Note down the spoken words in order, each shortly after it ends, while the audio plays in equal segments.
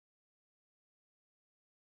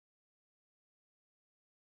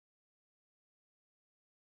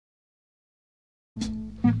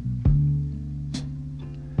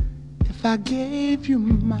if I gave you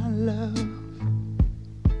my love?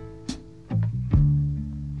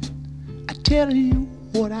 I tell you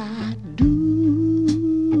what I do.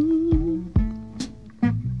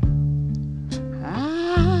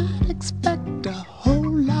 I'd expect a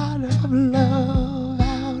whole lot of love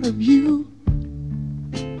out of you.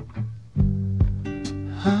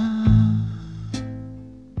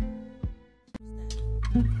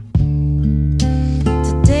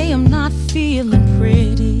 Today I'm not feeling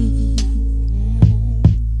pretty.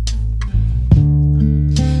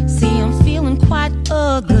 See, I'm feeling quite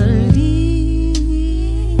ugly.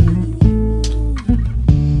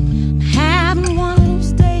 I'm having one of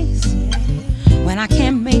those days when I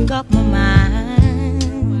can't make up my mind.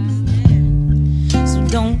 So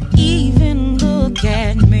don't even look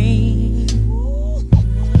at me.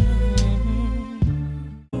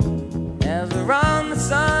 As around the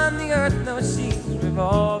sun, the earth knows she's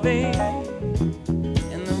revolving,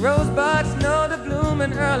 and the rosebuds know to bloom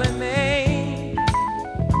in early May.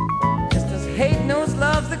 Just as hate knows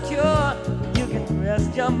love's the cure, you can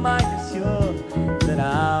rest your mind assured that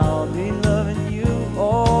I'll be loving you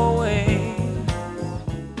always.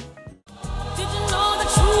 Did you know that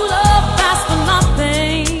true love lasts for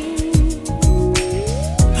nothing?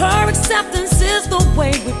 Her acceptance is the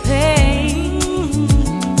way we pay.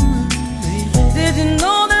 Did you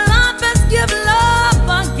know that life has given love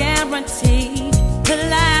a guarantee to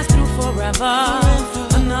last through forever?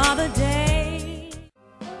 Another day.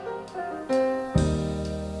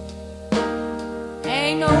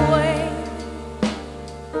 Ain't no way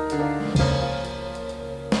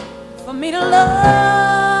for me to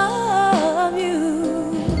love you.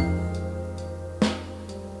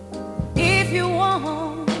 If you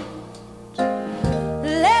want,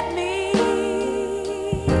 let me.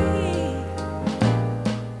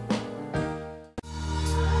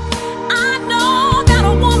 I know that a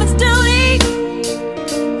woman's duty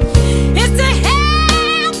is to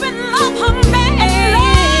help and love her man.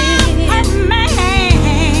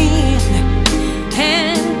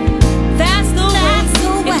 And that's the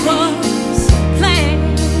way it was planned.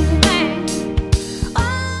 Oh.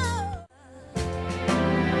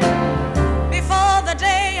 Before the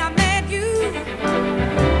day I met you,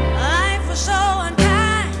 life was so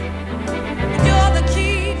unkind, and you're the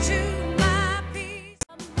key to my peace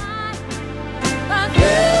of mind. But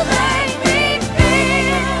you make me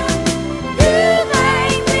feel, you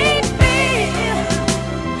make me feel,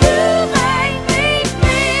 you make me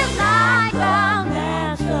feel like a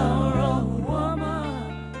natural woman.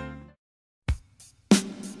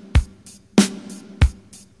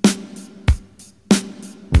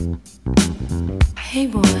 Hey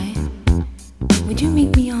boy, would you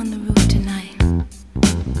meet me on the roof tonight?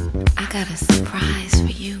 I got a surprise for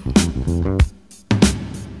you.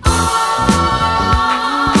 All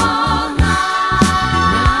night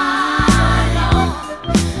long.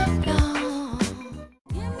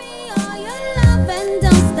 Give me all your love and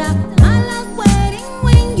don't stop. My love waiting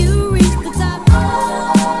when you reach the top.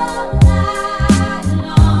 All night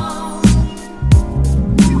long.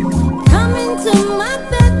 Come into my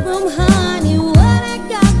bedroom, honey. What I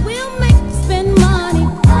got will make you spend money.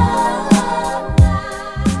 All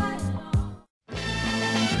night long.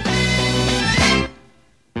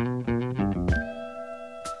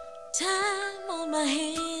 Time on my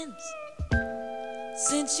hands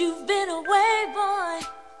since you've been away, boy.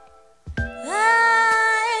 I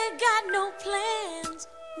ain't got no plans,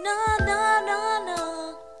 no, no, no, no.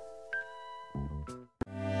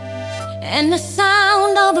 And the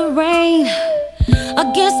sound of the rain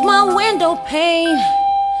against my window pane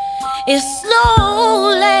is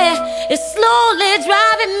slowly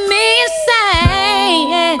driving me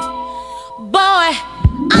insane. Boy,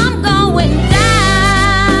 I'm going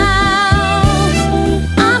down,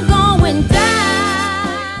 I'm going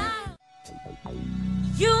down.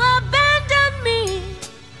 You abandoned me,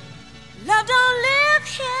 love don't live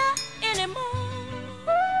here anymore.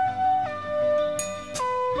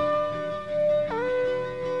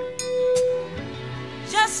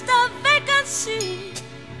 Just a vacancy,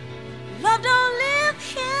 love don't live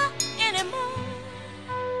here anymore.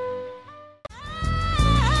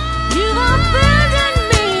 You abandoned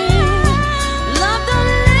me, love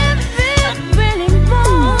don't live here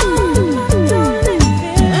anymore. Don't live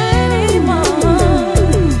here anymore.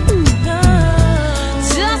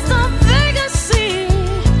 Just a vacancy,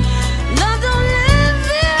 love don't live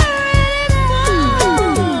here anymore.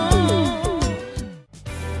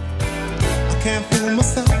 I can't fool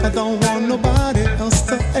myself, I don't want nobody else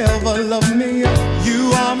to ever love me. You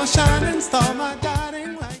are my shining star, my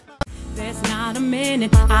guiding light. There's not not a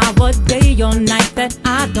minute, hour, day or night that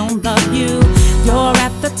I don't love you. You're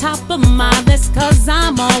at the top of my list, 'cause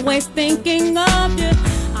I'm always thinking of you.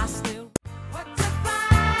 I still what to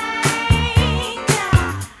find,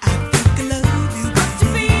 I think I love you, to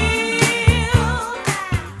feel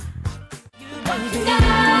what you got.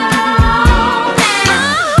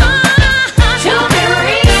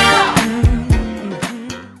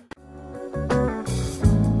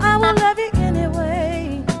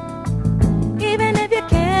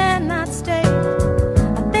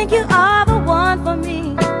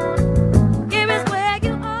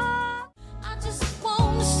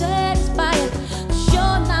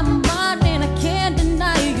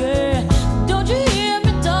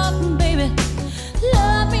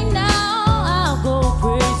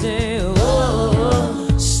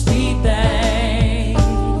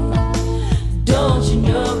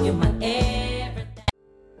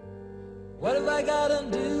 What have I gotta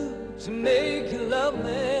do to make you love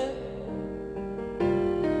me?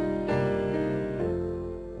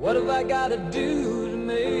 What have I gotta do to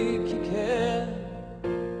make you care?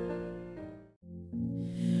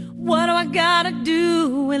 What do I gotta do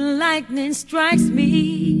when lightning strikes me?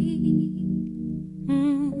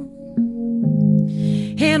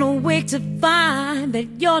 And awake to find that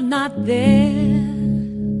you're not there.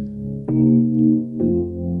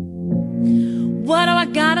 What do I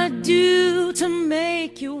gotta do to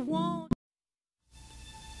make you want?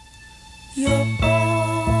 You're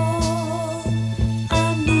all I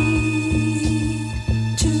need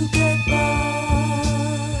to get by.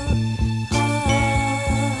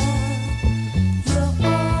 You're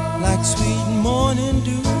all like sweet morning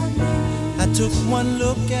dew. I took one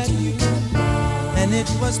look at you, and it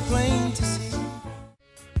was plain to see.